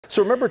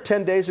So remember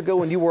 10 days ago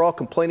when you were all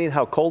complaining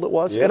how cold it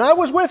was? Yep. And I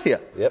was with you.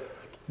 Yep.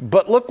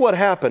 But look what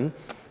happened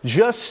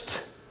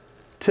just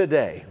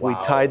today. Wow. We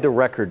tied the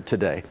record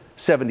today.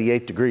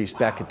 78 degrees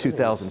back in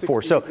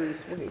 2004. So,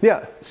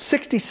 yeah,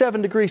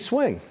 67-degree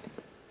swing.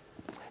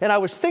 And I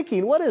was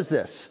thinking, what is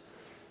this?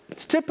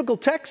 It's typical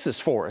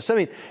Texas for us. I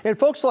mean, and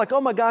folks are like, oh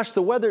my gosh,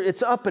 the weather,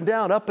 it's up and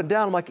down, up and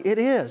down. I'm like, it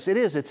is.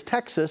 It's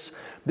Texas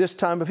this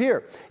time of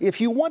year. If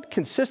you want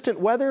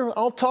consistent weather,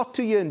 I'll talk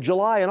to you in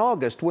July and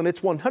August when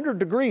it's 100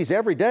 degrees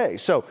every day.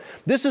 So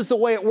this is the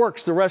way it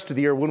works the rest of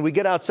the year when we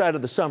get outside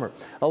of the summer.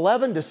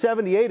 11 to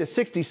 78, a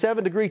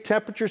 67-degree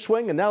temperature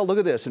swing. And now look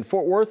at this. In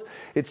Fort Worth,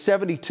 it's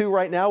 72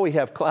 right now. We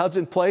have clouds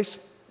in place.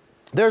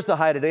 There's the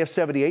high today of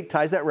 78,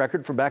 ties that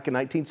record from back in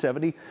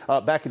 1970,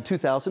 back in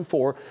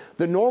 2004.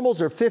 The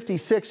normals are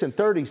 56 and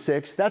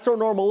 36. That's our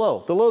normal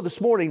low. The low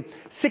this morning,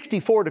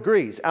 64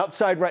 degrees.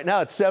 Outside right now,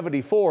 it's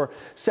 74.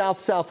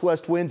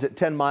 South-southwest winds at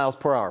 10 miles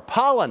per hour.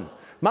 Pollen.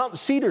 Mountain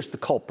cedar's the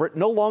culprit.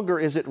 No longer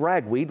is it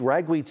ragweed.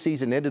 Ragweed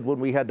season ended when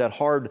we had that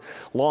hard,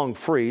 long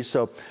freeze.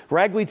 So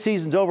ragweed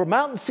season's over.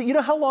 Mountain cedar, you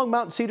know how long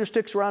mountain cedar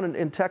sticks around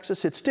in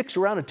Texas? It sticks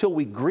around until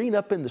we green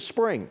up in the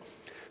spring.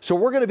 So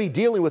we're going to be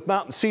dealing with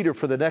mountain cedar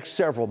for the next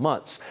several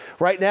months.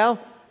 Right now,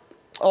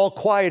 all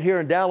quiet here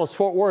in Dallas,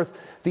 Fort Worth.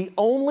 The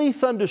only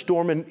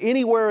thunderstorm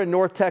anywhere in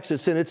North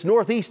Texas, and it's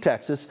northeast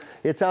Texas.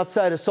 It's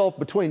outside of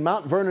between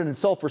Mount Vernon and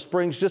Sulphur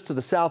Springs, just to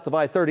the south of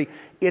I-30.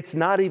 It's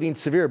not even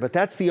severe, but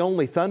that's the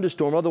only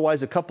thunderstorm.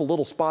 Otherwise, a couple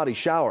little spotty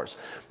showers.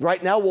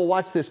 Right now, we'll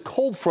watch this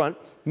cold front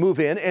move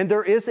in, and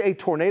there is a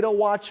tornado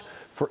watch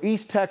for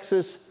East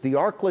Texas, the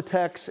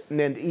Arklatex,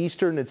 and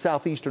eastern and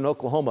southeastern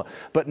Oklahoma,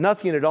 but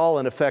nothing at all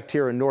in effect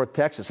here in North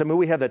Texas. I mean,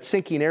 we have that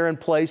sinking air in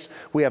place.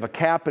 We have a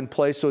cap in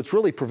place, so it's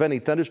really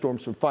preventing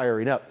thunderstorms from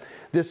firing up.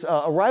 This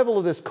arrival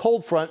of this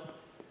cold front,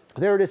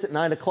 there it is at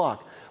 9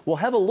 o'clock. We'll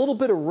have a little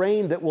bit of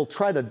rain that will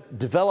try to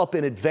develop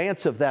in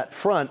advance of that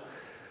front,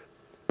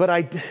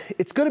 but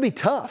it's going to be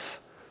tough.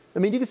 I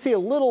mean, you can see a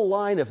little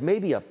line of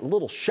maybe a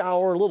little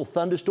shower, a little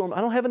thunderstorm.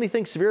 I don't have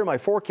anything severe in my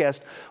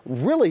forecast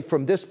really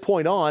from this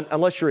point on,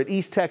 unless you're at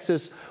East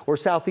Texas or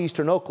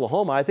southeastern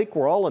Oklahoma. I think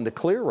we're all in the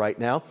clear right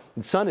now.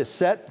 The sun is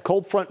set.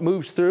 Cold front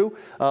moves through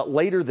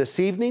later this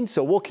evening,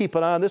 so we'll keep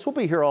an eye on this. We'll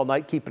be here all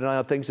night keeping an eye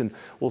on things, and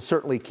we'll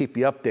certainly keep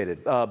you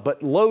updated.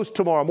 But lows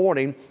tomorrow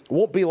morning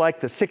won't be like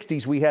the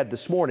 60s we had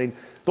this morning.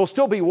 They'll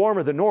still be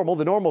warmer than normal.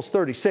 The normal's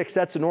 36.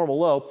 That's a normal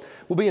low.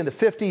 We'll be in the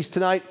 50s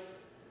tonight.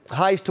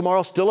 Highs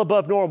tomorrow still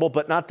above normal,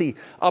 but not the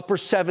upper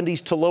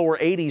 70s to lower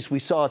 80s we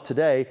saw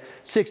today.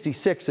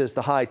 66 is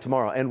the high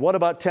tomorrow. And what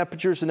about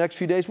temperatures the next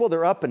few days? Well,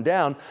 they're up and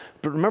down,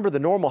 but remember the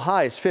normal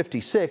high is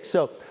 56.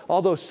 So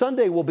although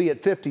Sunday will be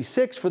at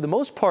 56, for the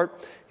most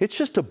part, it's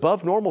just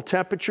above normal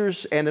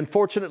temperatures, and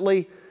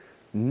unfortunately,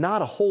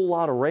 not a whole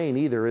lot of rain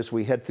either as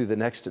we head through the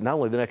next, not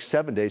only the next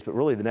 7 days, but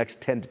really the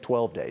next 10 to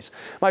 12 days.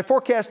 My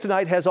forecast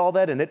tonight has all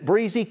that in it.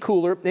 Breezy,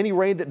 cooler. Any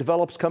rain that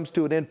develops comes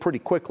to an end pretty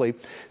quickly.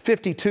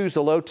 52 is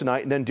the low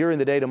tonight, and then during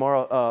the day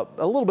tomorrow,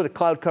 a little bit of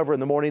cloud cover in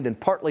the morning, then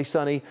partly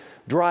sunny,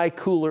 dry,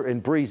 cooler,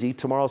 and breezy.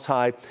 Tomorrow's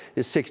high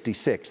is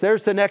 66.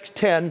 There's the next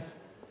 10,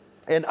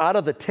 and out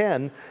of the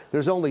 10,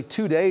 there's only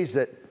 2 days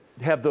that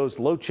have those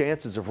low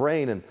chances of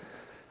rain, and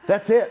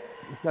that's it.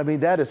 I mean,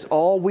 that is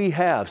all we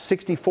have.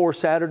 64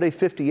 Saturday,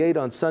 58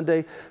 on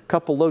Sunday,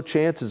 couple low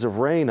chances of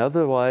rain.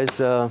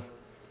 Otherwise,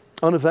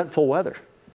 uneventful weather.